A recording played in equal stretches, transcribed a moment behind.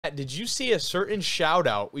Did you see a certain shout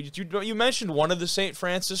out? You mentioned one of the St.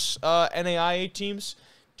 Francis NAIA teams.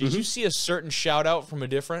 Did you see a certain shout out from a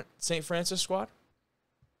different St. Francis squad?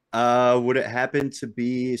 Would it happen to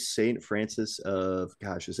be St. Francis of,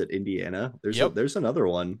 gosh, is it Indiana? There's another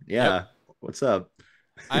one. Yeah. Yep. What's up?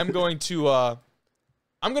 I'm going to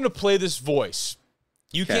play this voice.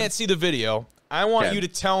 You can't see the video. I want you to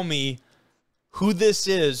tell me who this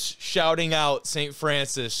is shouting out St.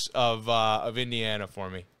 Francis of Indiana for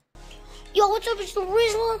me. Yo, what's up? It's the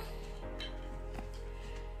RIZZLER.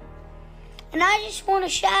 And I just want to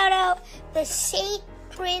shout out the St.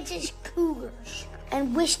 Francis Cougars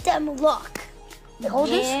and wish them luck. Hold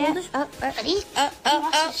this. Ready?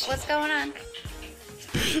 What's going on?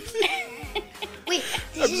 Wait,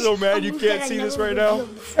 I'm so mad you can't see this right now.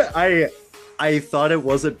 I thought it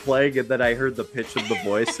wasn't playing, and then I heard the pitch of the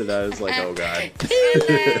voice, and I was like, oh, God.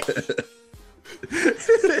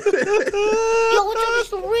 Yo, what's up? It's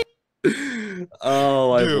the RIZZLER. Oh,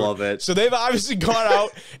 I love it. So they've obviously gone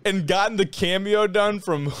out and gotten the cameo done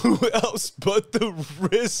from who else but the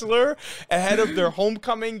RIZZLER ahead of their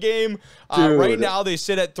homecoming game. Right now they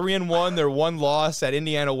sit at 3-1. They're one loss at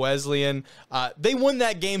Indiana Wesleyan. They won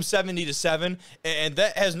that game 70-7, and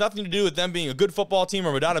that has nothing to do with them being a good football team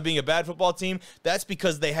or Madonna being a bad football team. That's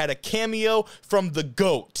because they had a cameo from the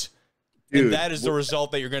GOAT. Dude, and that is the result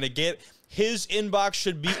that you're going to get. His inbox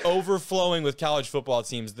should be overflowing with college football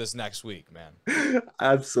teams this next week, man.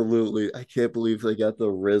 Absolutely. I can't believe they got the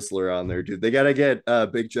RIZZLER on there, dude. They got to get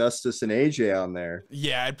Big Justice and AJ on there.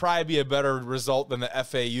 Yeah, it'd probably be a better result than the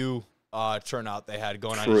FAU turnout they had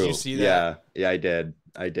going on. Did you see that? Yeah, I did.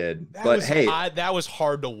 That was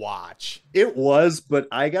hard to watch. It was, but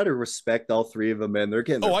I got to respect all three of them, man. They're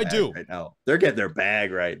getting their bag right now. They're getting their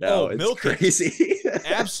bag right now. It's crazy.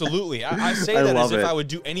 Absolutely. I say that as if I would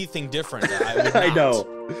do anything different. I know.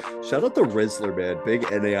 Shout out to RIZZLER, man. Big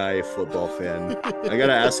NAIA football fan. I got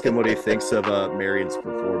to ask him what he thinks of Marion's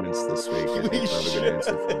performance this week. I think he'll have a good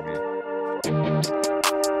answer for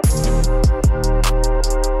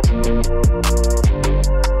me.